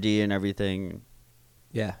R&D and everything.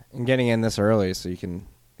 Yeah, and getting in this early so you can,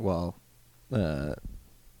 the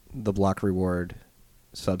block reward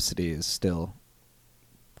subsidy is still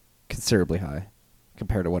considerably high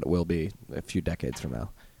compared to what it will be a few decades from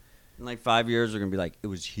now. In like 5 years, we're gonna be like, it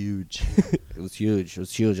was huge. It was huge. It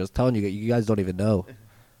was huge. I was telling you, you guys don't even know.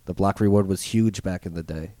 The block reward was huge back in the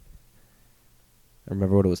day. I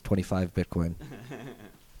remember when it was 25 Bitcoin.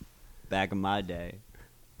 Back in my day.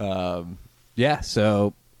 Yeah,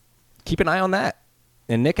 so keep an eye on that.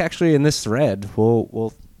 And Nick, actually, in this thread,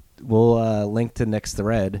 we'll link to Nick's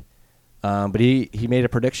thread. But he made a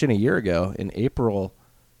prediction a year ago in April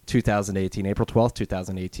 2018, April 12th,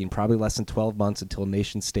 2018, probably less than 12 months until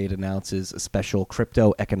nation state announces a special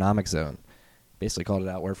crypto economic zone. Basically called it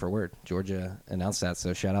out word for word. Georgia announced that,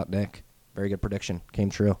 so shout out Nick. Very good prediction. Came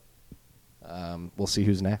true. We'll see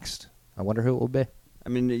who's next. I wonder who it will be. I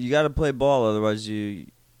mean, you got to play ball, otherwise you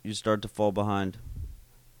start to fall behind.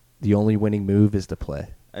 The only winning move is to play.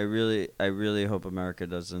 I really hope America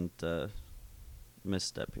doesn't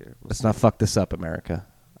misstep here. Let's not fuck this up, America.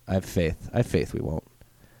 I have faith. I have faith we won't.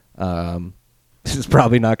 This is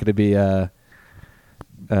probably not going to be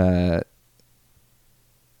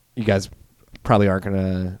you guys probably aren't going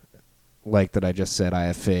to like that I just said I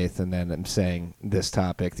have faith, and then I'm saying this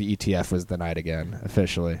topic, the ETF was denied again,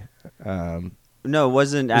 officially. No, it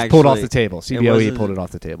wasn't it was actually. pulled off the table. CBOE pulled it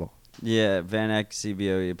off the table. Yeah, Van Eck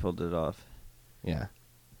CBOE pulled it off. Yeah.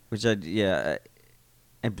 Which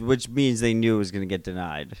means they knew it was going to get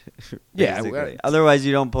denied. Yeah. Otherwise,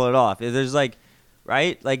 you don't pull it off. If there's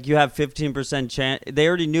right? Like you have 15% chance. They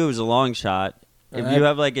already knew it was a long shot. If you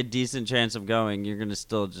have like a decent chance of going, you're going to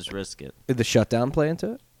still just risk it. Did the shutdown play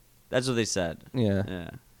into it? That's what they said. Yeah. Yeah.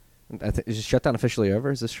 Is the shutdown officially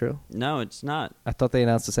over? Is this true? No, it's not. I thought they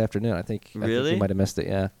announced this afternoon. I think Really? You might have missed it,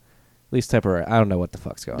 yeah. At least temporary. I don't know what the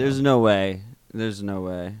fuck's going on. There's no way. There's no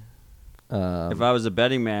way. If I was a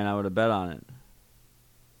betting man, I would have bet on it.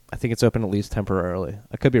 I think it's open at least temporarily.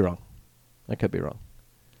 I could be wrong.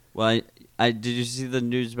 Well, did you see the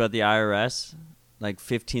news about the IRS? Like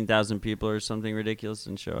 15,000 people or something ridiculous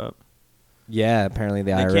didn't show up. Yeah, apparently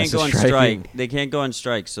the IRS They can't go is on striking. strike. They can't go on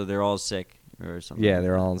strike, so they're all sick or something. Yeah,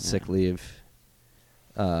 they're all on sick leave.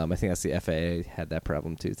 I think that's the FAA had that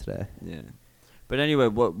problem too today. Yeah. But anyway,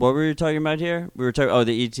 what were we talking about here? We were talking. Oh,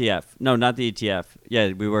 the ETF. No, not the ETF.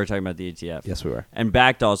 Yeah, we were talking about the ETF. Yes, we were. And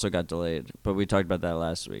BACT also got delayed, but we talked about that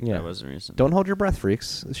last week. Yeah. That wasn't recent. Don't hold your breath,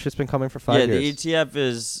 freaks. This shit's been coming for 5 years. Yeah, the ETF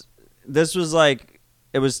is. This was like,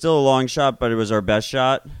 it was still a long shot, but it was our best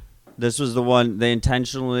shot. This was the one they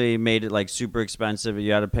intentionally made it like super expensive.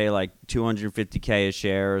 You had to pay like $250K a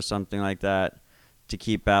share or something like that to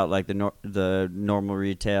keep out like the normal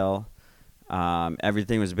retail.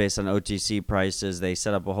 Everything was based on OTC prices. They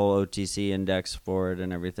set up a whole OTC index for it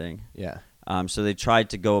and everything. Yeah. So they tried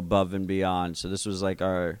to go above and beyond. So this was like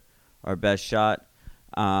our best shot.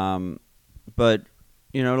 But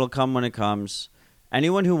it'll come when it comes.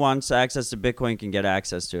 Anyone who wants access to Bitcoin can get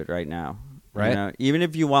access to it right now. Right. Even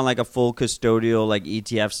if you want like a full custodial like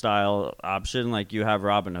ETF style option, like you have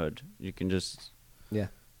Robinhood, you can just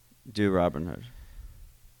do Robinhood.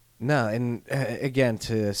 No, and again,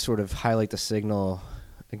 to sort of highlight the signal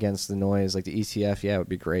against the noise, like the ETF, it would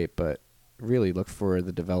be great, but really look for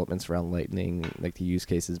the developments around Lightning, like the use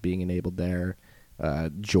cases being enabled there.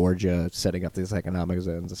 Georgia setting up these economic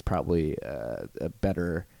zones is probably a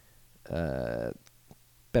better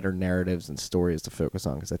narratives and stories to focus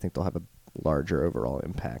on, because I think they'll have a larger overall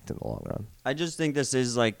impact in the long run. I just think this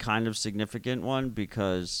is like kind of significant one,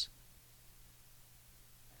 because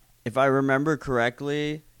if I remember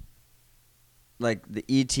correctly, like the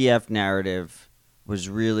ETF narrative was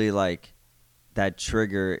really like that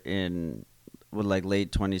trigger in like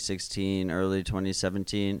late 2016, early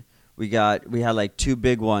 2017. We had like two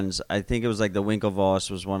big ones. I think it was like the Winklevoss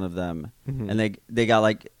was one of them, and they got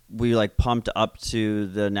like, we like pumped up to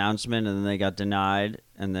the announcement, and then they got denied,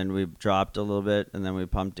 and then we dropped a little bit, and then we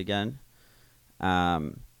pumped again.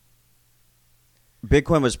 Bitcoin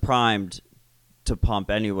was primed to pump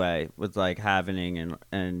anyway, with like halvening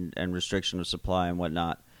and restriction of supply and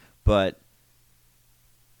whatnot, but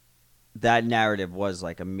that narrative was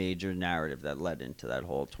like a major narrative that led into that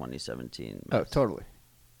whole 2017 mess. Oh, totally.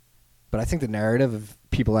 But I think the narrative of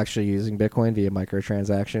people actually using Bitcoin via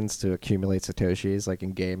microtransactions to accumulate Satoshis, like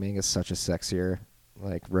in gaming, is such a sexier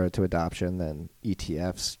like road to adoption than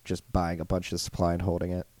ETFs just buying a bunch of supply and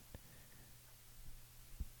holding it.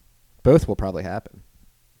 Both will probably happen,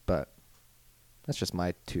 but that's just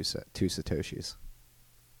my two Satoshis.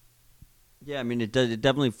 Yeah, I mean, it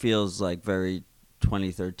definitely feels like very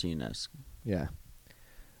 2013-esque. Yeah.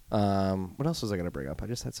 What else was I going to bring up? I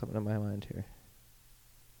just had something in my mind here.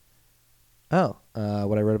 Oh,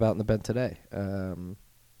 what I wrote about in the bed today.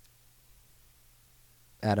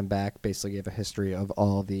 Adam Back basically gave a history of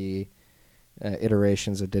all the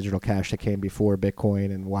iterations of digital cash that came before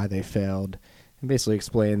Bitcoin and why they failed, and basically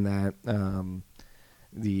explained that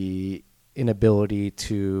the inability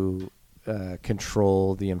to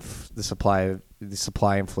control the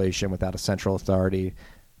supply inflation without a central authority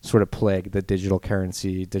sort of plagued the digital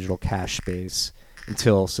currency, digital cash space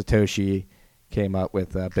until Satoshi came up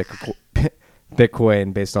with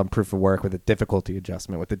Bitcoin based on proof of work with a difficulty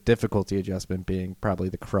adjustment, with the difficulty adjustment being probably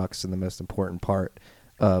the crux and the most important part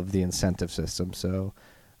of the incentive system. So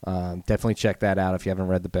definitely check that out if you haven't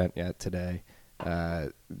read The Bent yet today.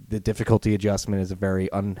 The difficulty adjustment is a very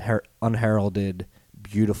unheralded,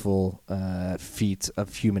 beautiful feat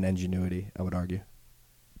of human ingenuity, I would argue.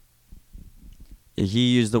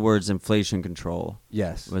 He used the words inflation control.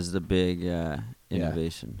 Yes. Was the big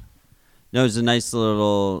innovation. Yeah. No, it's a nice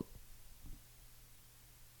little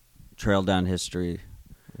trail down history.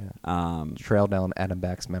 Yeah. Trail down Adam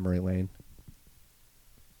Back's memory lane.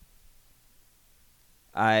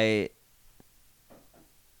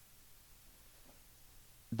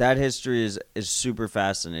 That history is super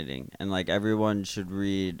fascinating, and like everyone should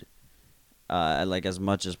read like as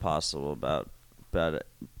much as possible about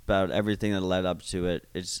everything that led up to it.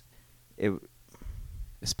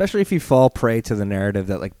 Especially if you fall prey to the narrative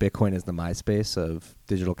that like Bitcoin is the MySpace of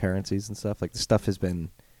digital currencies and stuff. Like the stuff has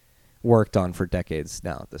been worked on for decades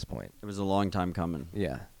now at this point. It was a long time coming.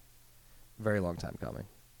 Yeah. Very long time coming.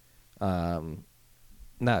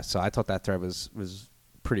 So I thought that thread was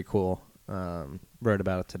pretty cool. Wrote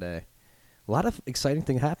about it today. A lot of exciting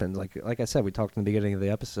things happened. Like I said, we talked in the beginning of the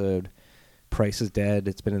episode. Price is dead.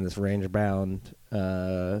 It's been in this range bound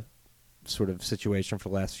sort of situation for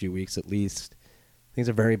the last few weeks at least. Things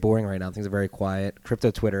are very boring right now. Things are very quiet.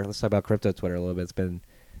 Crypto Twitter. Let's talk about crypto Twitter a little bit. It's been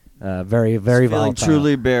very, very volatile.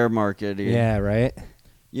 Truly bear market. Yeah, right?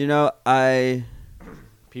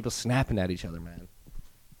 People snapping at each other, man.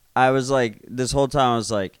 I was like, this whole time I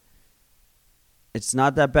was like, it's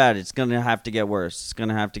not that bad. It's going to have to get worse. It's going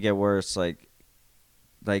to have to get worse. Like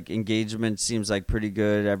engagement seems like pretty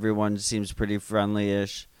good. Everyone seems pretty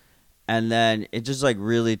friendly-ish. And then it just like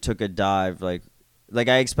really took a dive. Like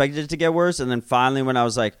I expected it to get worse. And then finally when I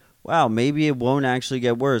was like, wow, maybe it won't actually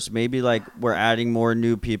get worse. Maybe like we're adding more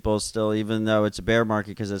new people still, even though it's a bear market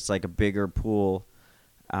because it's like a bigger pool,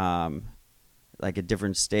 like a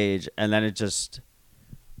different stage. And then it just...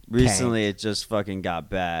 Recently, it just fucking got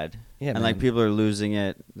bad. Yeah, and, like, people are losing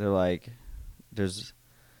it. They're like, there's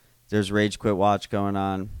rage quit watch going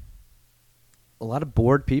on. A lot of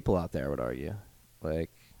bored people out there, I would argue.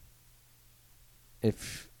 Like,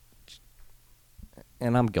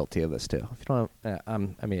 and I'm guilty of this, too. If you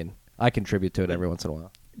don't, I contribute to it every once in a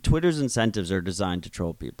while. Twitter's incentives are designed to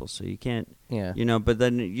troll people, so you can't, but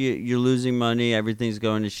then you're losing money. Everything's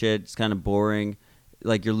going to shit. It's kind of boring.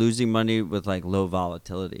 Like you're losing money with like low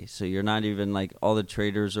volatility. So you're not even like all the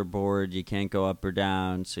traders are bored. You can't go up or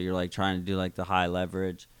down. So you're like trying to do like the high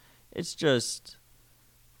leverage. It's just,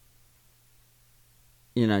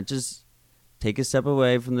 just take a step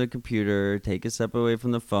away from the computer. Take a step away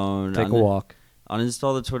from the phone. Take a walk.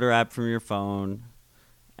 Uninstall the Twitter app from your phone.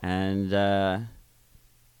 And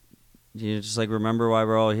just like remember why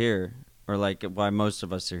we're all here. Or like why most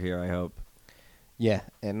of us are here, I hope. Yeah,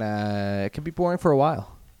 and it can be boring for a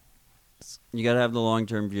while. You gotta have the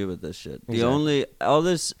long-term view with this shit. Exactly. All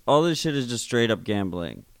this shit is just straight up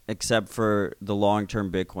gambling, except for the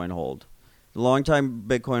long-term Bitcoin hold. The long-term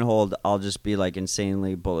Bitcoin hold, I'll just be like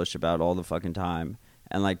insanely bullish about all the fucking time,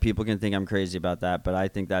 and like people can think I'm crazy about that, but I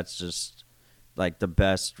think that's just like the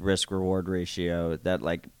best risk-reward ratio that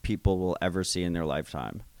like people will ever see in their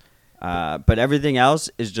lifetime. But everything else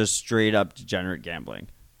is just straight up degenerate gambling.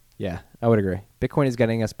 Yeah, I would agree. Bitcoin is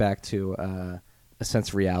getting us back to a sense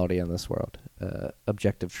of reality in this world,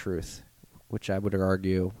 objective truth, which I would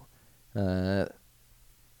argue the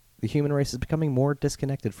human race is becoming more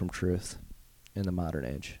disconnected from truth in the modern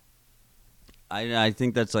age. I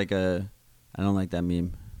think that's like I don't like that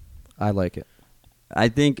meme. I like it. I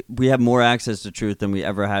think we have more access to truth than we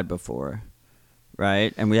ever had before,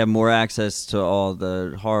 right? And we have more access to all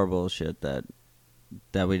the horrible shit that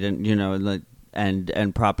we didn't, like.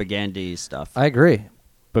 And propaganda stuff. I agree,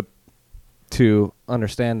 but to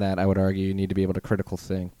understand that, I would argue you need to be able to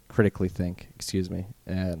critically think. Excuse me,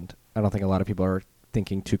 and I don't think a lot of people are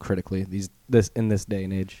thinking too critically in this day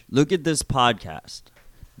and age. Look at this podcast.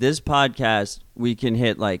 This podcast we can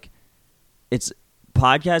hit like it's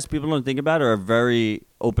podcasts people don't think about are a very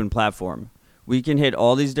open platform. We can hit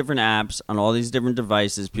all these different apps on all these different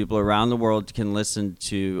devices. People around the world can listen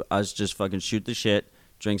to us just fucking shoot the shit.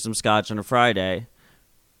 Drink some scotch on a Friday,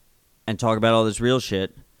 and talk about all this real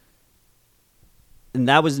shit. And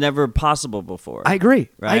that was never possible before. I agree.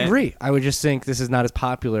 Right? I agree. I would just think this is not as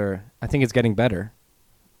popular. I think it's getting better.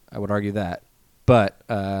 I would argue that. But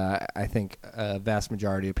I think a vast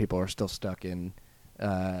majority of people are still stuck in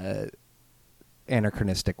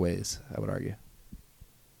anachronistic ways, I would argue.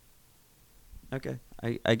 Okay.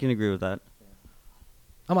 I can agree with that.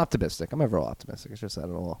 I'm optimistic. I'm overall optimistic. It's just that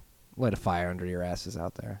it'll light a fire under your asses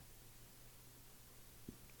out there.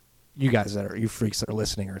 You guys you freaks that are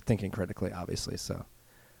listening are thinking critically, obviously. So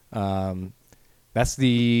that's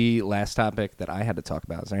the last topic that I had to talk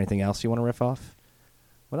about. Is there anything else you want to riff off?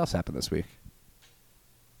 What else happened this week?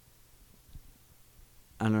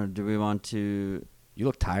 I don't know. Do we want to? You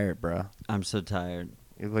look tired, bro. I'm so tired.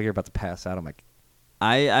 You look like you're about to pass out. I'm like,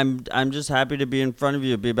 I'm just happy to be in front of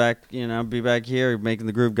you. Be back here, making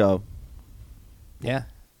the groove go. yeah.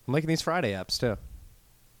 I'm liking these Friday apps too.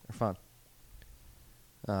 They're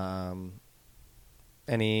fun.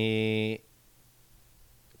 Any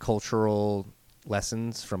cultural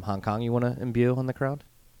lessons from Hong Kong you want to imbue on the crowd?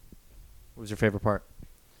 What was your favorite part?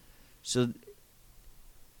 So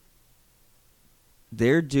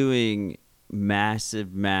they're doing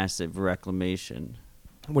massive reclamation.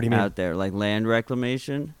 What do you mean? Out there, like land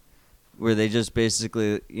reclamation, where they just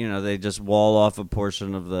basically, they just wall off a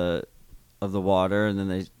portion of the water, and then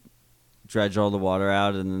they dredge all the water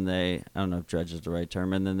out, and then I don't know if dredge is the right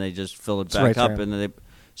term, and then they just fill it It's the back right up, term. and then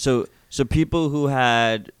so people who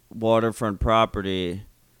had waterfront property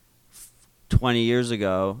 20 years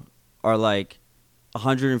ago are like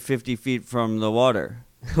 150 feet from the water.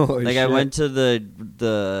 Holy Like shit. I went to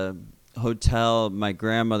the hotel my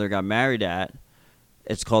grandmother got married at.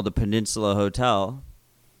 It's called the Peninsula Hotel.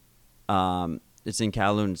 It's in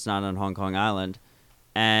Kowloon. It's not on Hong Kong Island.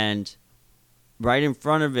 And right in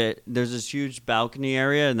front of it, there's this huge balcony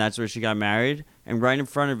area, and that's where she got married. And right in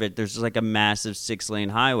front of it, there's just like a massive 6-lane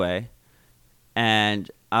highway. And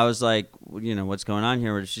I was like, what's going on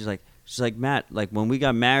here? She's like, Matt, like when we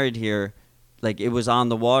got married here, like it was on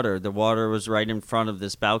the water. The water was right in front of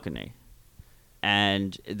this balcony.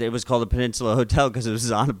 And it was called the Peninsula Hotel because it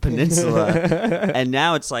was on a peninsula. And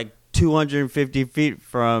now it's like 250 feet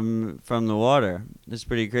from the water. It's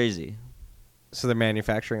pretty crazy. So they're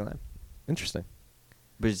manufacturing land. Interesting.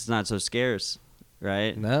 But it's not so scarce,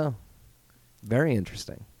 right? No. Very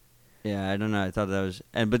interesting. Yeah, I don't know. I thought that was...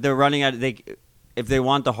 But they're running out... If they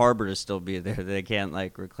want the harbor to still be there, they can't,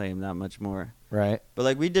 like, reclaim that much more. Right. But,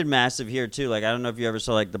 like, we did massive here, too. Like, I don't know if you ever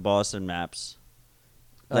saw, like, the Boston maps.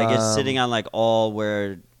 Like, it's sitting on, like, all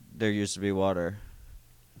where there used to be water.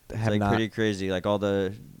 It's, like, pretty crazy. Like, all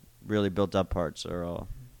the really built-up parts are all...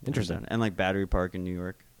 Interesting. And, like, Battery Park in New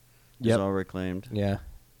York is all reclaimed. Yeah.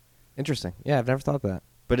 Interesting. Yeah, I've never thought of that.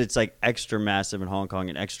 But it's, like, extra massive in Hong Kong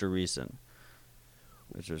and extra recent,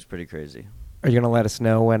 which was pretty crazy. Are you going to let us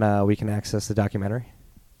know when we can access the documentary?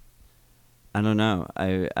 I don't know.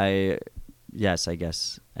 Yes, I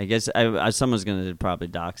guess. Someone's going to probably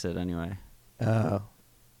dox it anyway.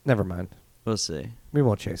 Never mind. We'll see. We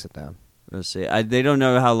won't chase it down. We'll see. They don't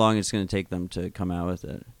know how long it's going to take them to come out with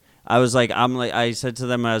it. I said to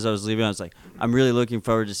them as I was leaving, I was like, I'm really looking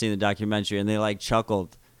forward to seeing the documentary. And they like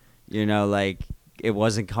chuckled, like it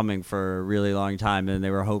wasn't coming for a really long time. And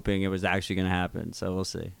they were hoping it was actually going to happen. So we'll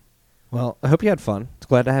see. Well, I hope you had fun. It's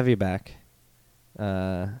glad to have you back.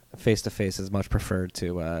 Face-to-face is much preferred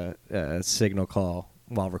to a signal call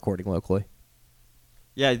while recording locally.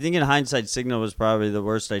 Yeah, I think in hindsight, Signal was probably the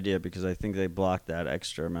worst idea because I think they blocked that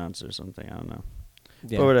extra amounts or something. I don't know.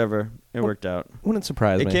 Yeah. But whatever. It worked out. Wouldn't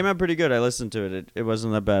surprise me. It came out pretty good. I listened to it. It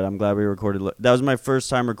wasn't that bad. I'm glad we recorded. That was my first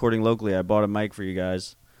time recording locally. I bought a mic for you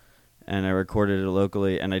guys, and I recorded it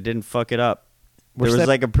locally, and I didn't fuck it up. There was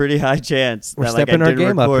like a pretty high chance that like I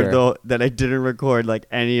didn't record that I didn't record like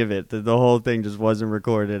any of it. That the whole thing just wasn't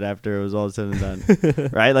recorded after it was all said and done.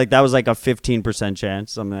 Right? Like that was like a 15%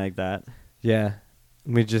 chance, something like that. Yeah.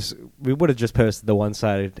 We would have just posted the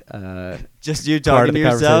one-sided just you talking to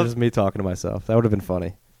yourself. Just me talking to myself. That would have been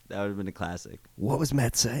funny. That would have been a classic. What was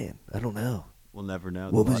Matt saying? I don't know. We'll never know.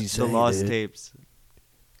 What was he saying? The lost dude? tapes.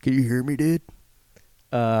 Can you hear me, dude?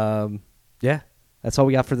 Yeah. That's all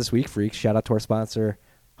we got for this week, freaks. Shout out to our sponsor,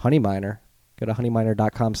 Honeyminer. Go to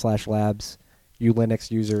honeyminer.com/labs. You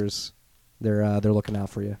Linux users, they're looking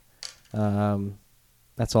out for you.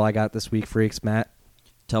 That's all I got this week, freaks. Matt?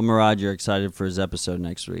 Tell Murad you're excited for his episode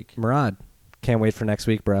next week. Murad, can't wait for next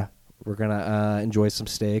week, bruh. We're going to enjoy some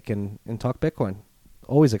steak and talk Bitcoin.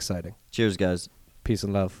 Always exciting. Cheers, guys. Peace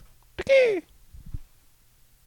and love.